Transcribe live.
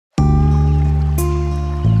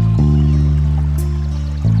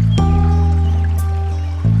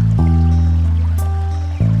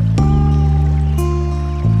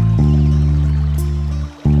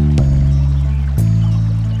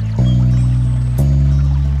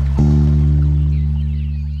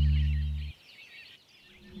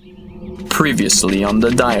Previously on the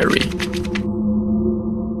diary.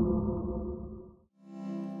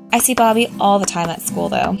 I see Bobby all the time at school,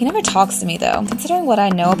 though. He never talks to me, though. Considering what I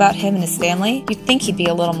know about him and his family, you'd think he'd be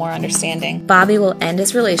a little more understanding. Bobby will end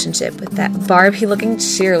his relationship with that Barbie-looking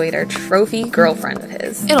cheerleader trophy girlfriend of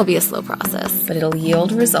his. It'll be a slow process, but it'll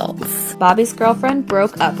yield results. Bobby's girlfriend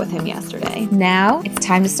broke up with him yesterday. Now, it's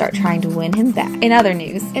time to start trying to win him back. In other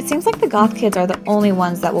news, it seems like the goth kids are the only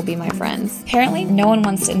ones that will be my friends. Apparently, no one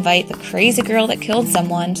wants to invite the crazy girl that killed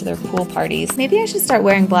someone to their pool parties. Maybe I should start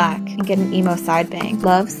wearing black and get an emo side bang.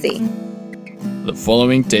 Love, C. The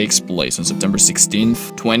following takes place on September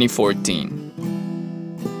 16th,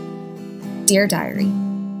 2014. Dear Diary.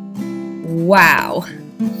 Wow.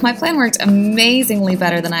 My plan worked amazingly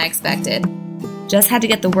better than I expected. Just had to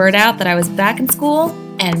get the word out that I was back in school,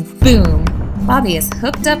 and boom! Bobby is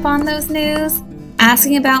hooked up on those news,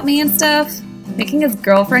 asking about me and stuff, making his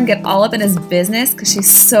girlfriend get all up in his business because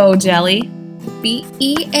she's so jelly.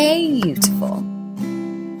 Beautiful.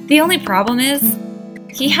 The only problem is,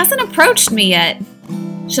 he hasn't approached me yet.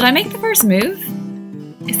 Should I make the first move?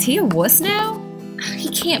 Is he a wuss now? He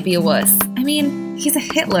can't be a wuss. I mean, he's a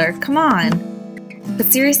Hitler, come on. But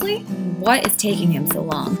seriously, what is taking him so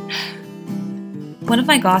long? One of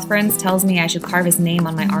my goth friends tells me I should carve his name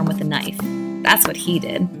on my arm with a knife. That's what he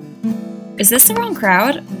did. Is this the wrong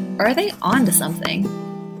crowd, or are they onto something?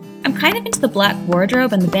 I'm kind of into the black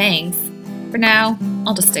wardrobe and the bangs. For now,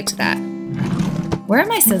 I'll just stick to that. Where are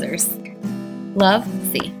my scissors? Love,